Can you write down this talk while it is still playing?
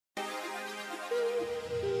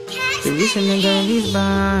The reason they got these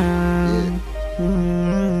bands.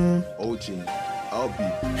 OG, I'll be.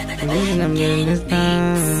 The reason I'm getting this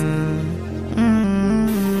done.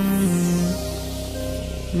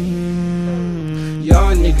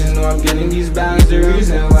 Y'all niggas know I'm getting these bands. The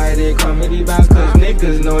reason why they call me the bands, cause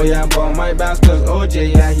niggas know, yeah, I'm bought my bands. Cause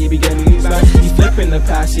OJ, yeah, he be getting these bands. He flipping the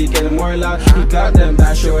past, he getting more loud. He got them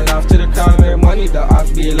bands showing off to the crowd. Mere money, the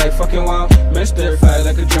off be like fucking wow. Mr. Fat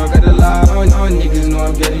like a drug at the loud. All niggas know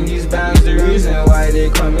I'm getting these bands. The reason why they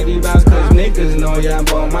call me the bands, cause niggas know, yeah, I'm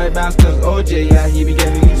bought my bands. Cause OJ, yeah, he be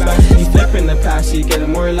getting these bands. He flipping the past, he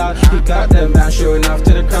getting more loud. He got them bands showing off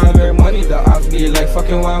to the crowd. Mere money, the off be like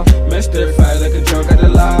fucking wow. Mr. Fat like a drug at the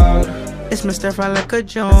loud. It's Mr. Fly like a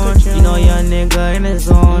joint. You know young nigga in the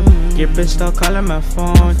zone. Your bitch don't call my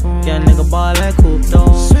phone. Young nigga ball like hoop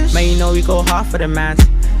don't. Man, you know we go hard for the mans.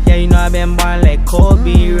 Yeah, you know I been ballin' like Kobe.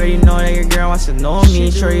 You already know that your girl wants to know me.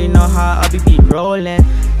 Sure you know how I be rollin'.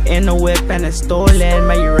 In the whip and it's stolen.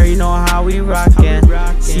 Man, you already know how we rockin'.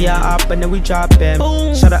 See ya up and then we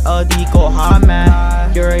droppin'. Shout out LD, go hard,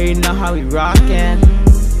 man. You already know how we rockin'.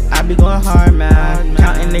 I be going hard, man.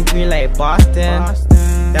 Counting the green like Boston.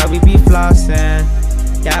 Yeah, we be flossing.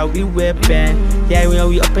 Yeah, we whipping. Yeah, we know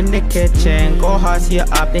we up in the kitchen. Go hard, see ya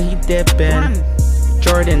up, then he dipping.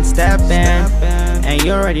 Jordan stepping. And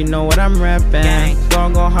you already know what I'm reppin'. So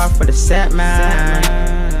I'm going hard for the set, man.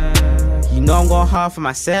 You know I'm going hard for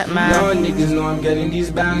my set, man. Y'all niggas know I'm getting these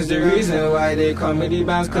bands. The reason why they call me the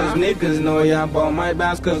bands, cause niggas know, yeah, I'm bought my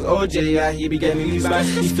bands. Cause OJ, yeah, he be getting these bands.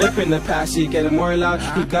 He flipping the past, he getting more loud.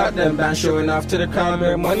 He got them bands showing off to the crowd.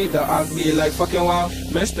 Mere money, the off be like fucking wow.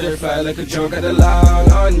 Mr. Fat like a joke at the loud.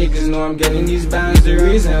 All niggas know I'm getting these bands. The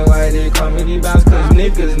reason why they call me the bands, cause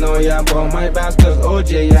niggas know, yeah, I'm bought my bands. Cause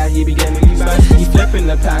OJ, yeah, he be getting these bands. He flipping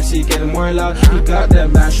the past, he getting more loud. He got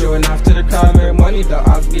them bands showing off to the crowd. Mere money, the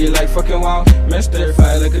off be like fucking wow. Mr.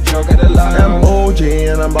 Fat like a joke at the loud. I'm OG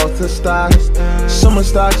and I'm about to stock. Summer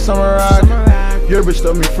stock, summer rock. Your bitch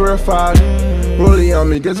love me for a fact. Rollie on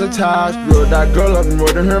me gets attached. Bro, that girl love me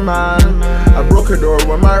more than her man. I broke her door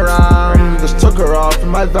with my ram. Just took her off in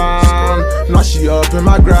my van. Now she up in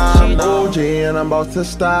my gram. OG and I'm about to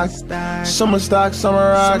stack. Summer stock,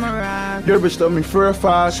 summer rock. Your bitch love me for a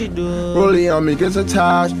fact. Rollie on me gets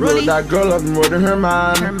attached. Bro, that girl love me more than her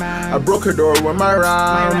man. I broke her door with my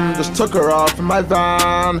ram. Just took her off in my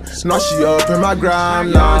van. Now she up in my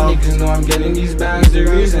gram. Y'all niggas know I'm getting these bands. The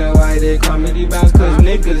reason why they call me the bands, cause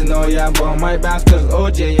niggas know, yeah, I'm bought my bands. Cause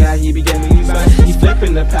OJ, yeah, he be getting these bands. He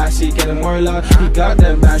flipping the past, he getting more loud. He got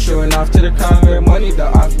them bands showing off to the crowd. Mere money, the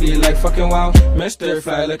off be like fucking wow. Mr.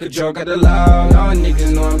 Fly like a joke at the loud. Y'all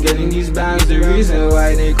niggas know I'm getting these bands. The reason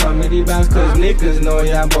why they call me the bands, cause niggas know,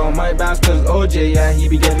 yeah, I'm bought my bands. Cause OJ, yeah, he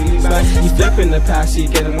be getting these bands. He flipping the past, he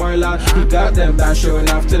getting more loud. He got them bands showing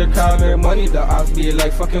off to the crowd. Mere money, the off be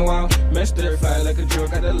like fucking wow. Mr. Fly like a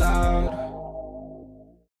joke at the loud.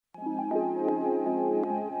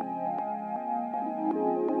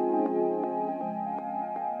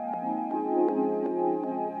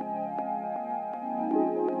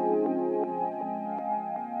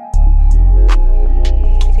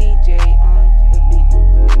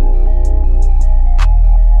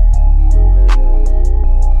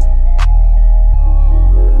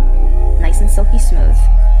 Silky smooth.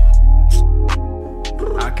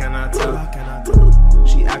 I cannot tell.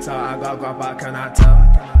 She asks how I got guap, I cannot tell.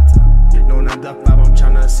 No, not the vibe, I'm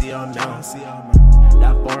tryna see her now.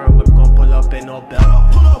 That foreign whip gon' pull up in no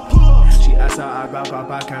belt. She asks how I got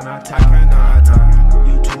guap, I cannot tell.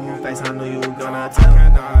 You two-faced, I know you gonna tell.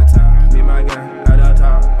 Me, my gang, at the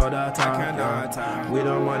top, or the top. We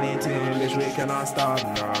don't money team, bitch, we cannot stop.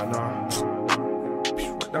 No.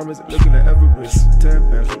 Diamonds looking at every wrist. 10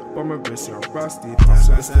 bands up on my wrist, yeah, I'm rusty. You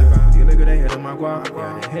nigga, they hit on my guap.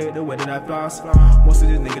 Yeah, they hate the way that I floss. Most of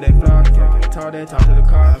these niggas, they flock. Yeah, they talk to the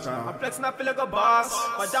cops. I'm flexing, I feel like a boss.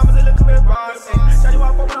 My diamonds, they looking at boss. Shawty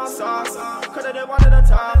walk over on sauce. Cause they wanted the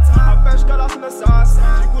top. My fresh got lost in the sauce.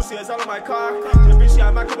 She goosey is all in my car. She bitch, yeah,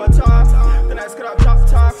 I'm back to a top. The next cut up, drop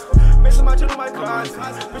top. Make some match in my class.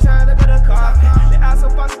 Bitch, I ain't look at the cop. They ask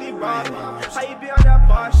if I sleep right. How you be on that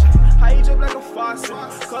bosh? How you jump like a faucet?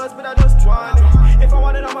 Cause but I just drawn it. If I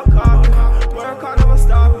want it, I'm a cop. Work hard, never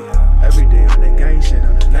stop. Every day on that gang shit,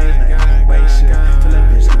 on the lane, I ain't wait shit. Till that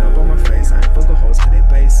bitch get up on my face, I ain't fuck a hoes, cause they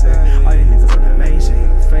base it. All you niggas on the main shit,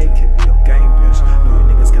 you fake it, be your game, bitch. No, you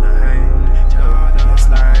niggas gonna hang. Tell me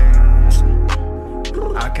slime.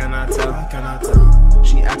 I cannot tell.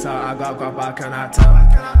 She asks how I got guap, I cannot tell.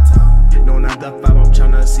 No, not the vibe, I'm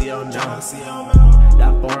tryna see her now.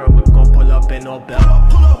 That foreign whip gon' pull up in no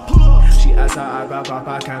belt. She asks how I got guap,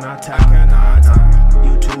 I cannot tell.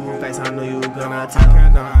 You two-faced, I know you gonna tell.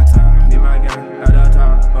 Me, my gang, at the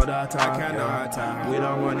top. oh that I cannot. We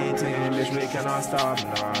don't want anything, bitch, we cannot stop.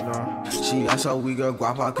 No. She asked how we got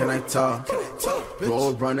guap, how can I tell?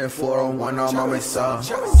 Road running 401 on my myself.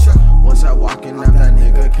 Once I walk in at that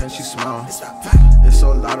nigga, can she smell? It's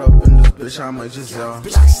so loud up in this bitch, I might just yell.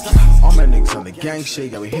 All my niggas on the gang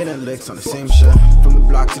shit, yeah, we hitting licks on the same shit. From the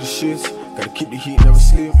block to the shoots, gotta keep the heat, never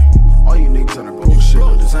sleep. All you niggas on the broke shit,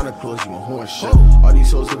 no designer clothes, you want horn shit. All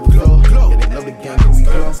these hoes with the flow, yeah, they love the gang, here we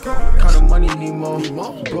go. Count of money, need more.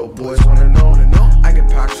 Broke boys wanna know. I get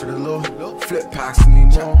packs for the low, flip packs,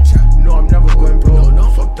 need more. No, I'm never going broke.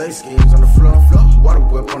 Fuck they schemes on the floor. Water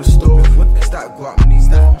whip on the stove, stack guap, need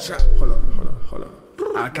more. Hold up.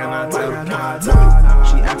 I cannot tell.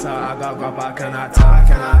 She asks how I got guap, I cannot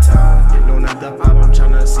tell. You know not the vibe, I'm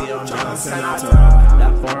tryna see her, cannot tell.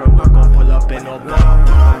 That foreign not gon' pull up in no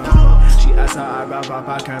bell. She asks how I got guap,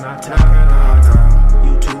 I cannot tell.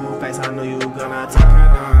 You too face, I know you gonna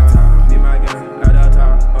tell. Be my gang,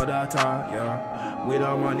 oh that talk, yeah. We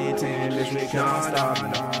don't want anything, bitch, we can't stop.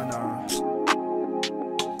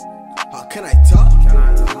 How can I talk? Can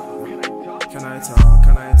I talk?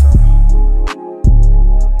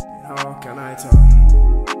 How can I talk?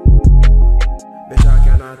 Bitch, I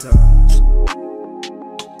cannot talk.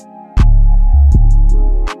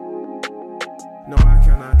 No, I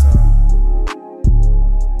cannot talk.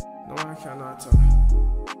 No, I cannot talk.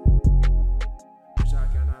 Bitch, I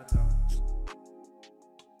cannot talk.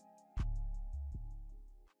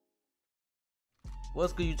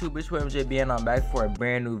 What's good, YouTube? It's yrndj and I'm back for a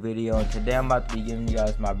brand new video, and today I'm about to be giving you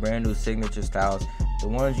guys my brand new signature styles, the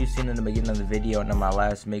ones you've seen in the beginning of the video and in my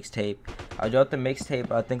last mixtape. I dropped the mixtape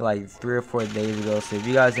I think like 3 or 4 days ago, so if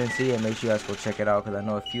you guys didn't see it, make sure you guys go check it out, because I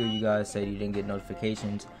know a few of you guys said you didn't get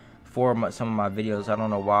notifications for some of my videos. I don't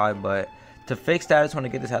know why, but to fix that, I just want to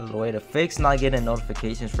get this out of the way. To fix not getting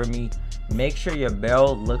notifications for me, make sure your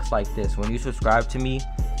bell looks like this. When you subscribe to me,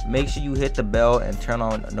 make sure you hit the bell and turn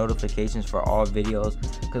on notifications for all videos,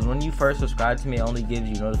 because when you first subscribe to me, it only gives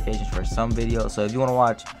you notifications for some videos. So if you want to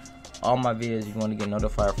watch all my videos, you want to get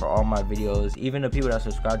notified for all my videos, even the people that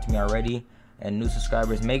subscribe to me already and new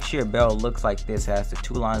subscribers, make sure your bell looks like this. It has the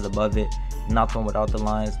 2 lines above it, not the one without the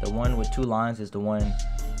lines. The one with 2 lines is the one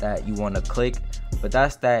that you want to click. But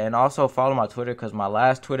that's that. And also follow my Twitter, because my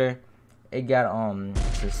last Twitter, it got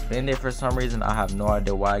suspended for some reason. I have no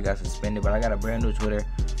idea why it got suspended, but I got a brand new Twitter.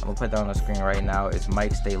 I'm gonna put that on the screen right now. It's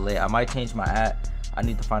Mike Stay Lit. I might change my ad. I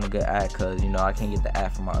need to find a good ad, because you know I can't get the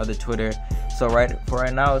ad from my other Twitter. So for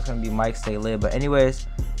right now, it's gonna be Mike Stay Lit. But anyways,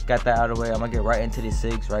 got that out of the way. I'm gonna get right into the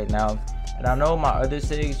SIGs right now. And I know my other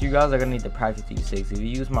SIGs, you guys are gonna need to practice these SIGs. If you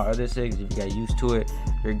use my other SIGs, if you get used to it,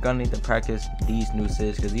 you're gonna need to practice these new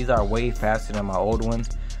SIGs, because these are way faster than my old ones.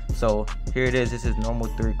 So here it is. This is normal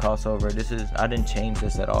 3 crossover. I didn't change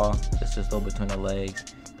this at all. It's just a little between the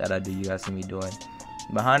legs that I do. You guys see me doing.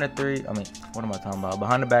 Behind the 3, I mean, what am I talking about?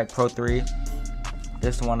 Behind the back, Pro 3.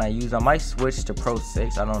 This is the one I use. I might switch to Pro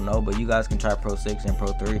 6. I don't know, but you guys can try Pro 6 and Pro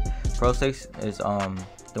 3. Pro 6 is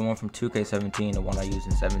the one from 2K17, the one I use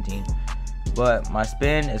in 17. But my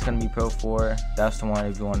spin is gonna be Pro 4. That's the one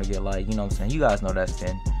if you want to get, like, you know what I'm saying. You guys know that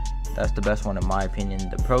spin. That's the best one in my opinion.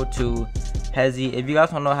 The Pro 2 hezzy. If you guys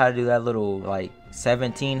don't know how to do that little like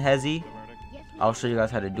 17 hezzy, I'll show you guys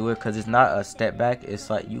how to do it, because it's not a step back. It's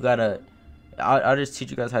like you gotta. I'll just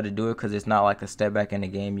teach you guys how to do it, because it's not like a step back in the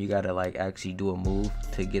game. You gotta like actually do a move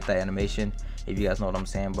to get that animation, if you guys know what I'm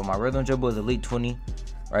saying. But my rhythm dribble is Elite 20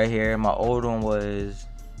 right here. My old one was,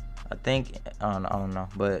 I think, I don't know,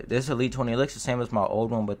 but this Elite 20, it looks the same as my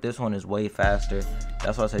old one, but this one is way faster.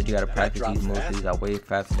 That's why I said you gotta practice these moves. These are way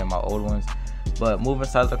faster than my old ones. But moving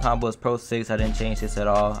size of combo is Pro 6. I didn't change this at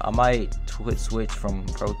all. I might switch from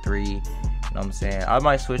Pro 3. You know what I'm saying? I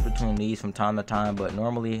might switch between these from time to time, but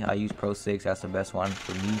normally I use Pro 6. That's the best one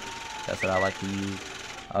for me. That's what I like to use.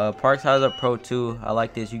 Park size up Pro 2. I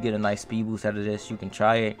like this. You get a nice speed boost out of this. You can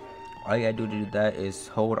try it. All you gotta do to do that is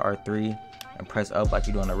hold R3 and press up like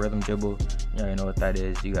you do on a rhythm dribble. You already know what that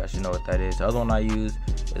is. You guys should know what that is. The other one I use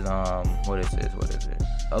is what is it?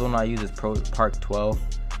 The other one I use is Park 12.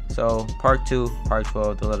 So Park 2, Park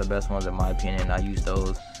 12, those are the best ones in my opinion. I use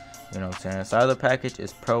those. You know what I'm saying? Side of the package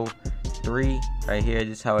is Pro 3 right here.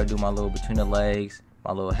 This is how I do my little between the legs,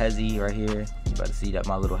 my little hezzy right here. You about to see that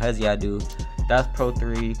my little hezzy I do. That's Pro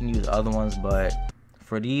 3. You can use other ones, but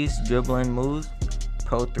for these dribbling moves,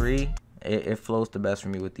 Pro 3, it flows the best for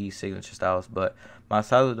me with these signature styles. But my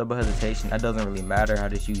side of double hesitation, that doesn't really matter. I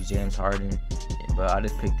just use James Harden, but I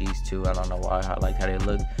just picked these two. I don't know why. I like how they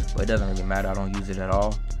look, but it doesn't really matter. I don't use it at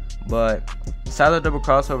all. But side of double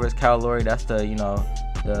crossover is Cal Lowry. That's the, you know,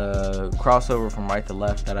 the crossover from right to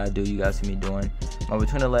left that I do. You guys see me doing. My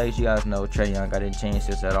between the legs, you guys know Trae Young. I didn't change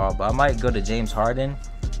this at all, but I might go to James Harden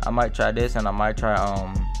I might try this, and I might try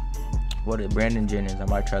what is Brandon Jennings. I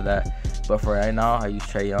might try that. But for right now, I use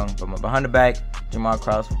Trae Young. But my behind the back, Jamal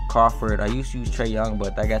Crawford. I used to use Trae Young,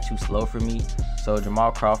 but that got too slow for me. So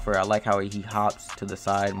Jamal Crawford, I like how he hops to the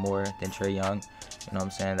side more than Trae Young. You know what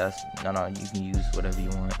I'm saying? That's no, you can use whatever you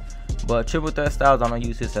want. But triple threat styles, I don't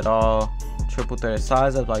use this at all. Triple threat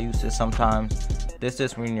size ups, I use this sometimes. This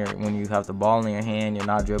is when you have the ball in your hand, you're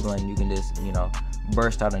not dribbling, you can just, you know,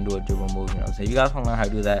 burst out and do a dribble move. You know what I'm saying? You guys want to learn how to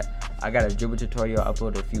do that, I got a dribble tutorial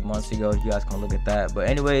uploaded a few months ago. You guys can look at that. But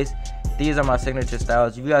anyways, these are my signature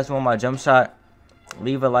styles. If you guys want my jump shot,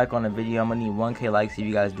 leave a like on the video. I'm gonna need 1K likes if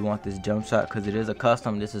you guys do want this jump shot, because it is a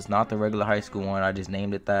custom. This is not the regular high school one. I just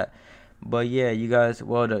named it that. But yeah, you guys,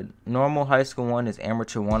 well, the normal high school one is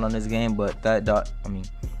amateur 1 on this game, but that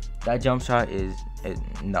jump shot is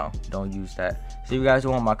no, don't use that. So if you guys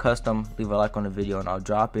want my custom, leave a like on the video and I'll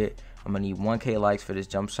drop it. I'm gonna need 1K likes for this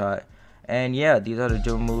jump shot. And yeah, these are the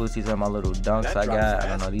dribble moves. These are my little dunks I got. I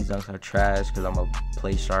don't know, these dunks are trash because I'm a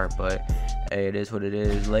play sharp, but hey, it is what it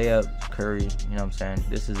is. Layup, Curry, you know what I'm saying?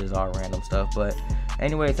 This is just all random stuff. But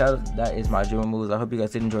anyways, that is my dribble moves. I hope you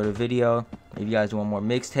guys did enjoy the video. If you guys want more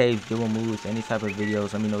mixtapes, dribble moves, any type of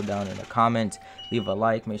videos, let me know down in the comments. Leave a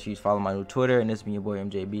like. Make sure you follow my new Twitter. And this has been your boy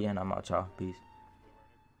MJB, and I'm out, y'all. Peace.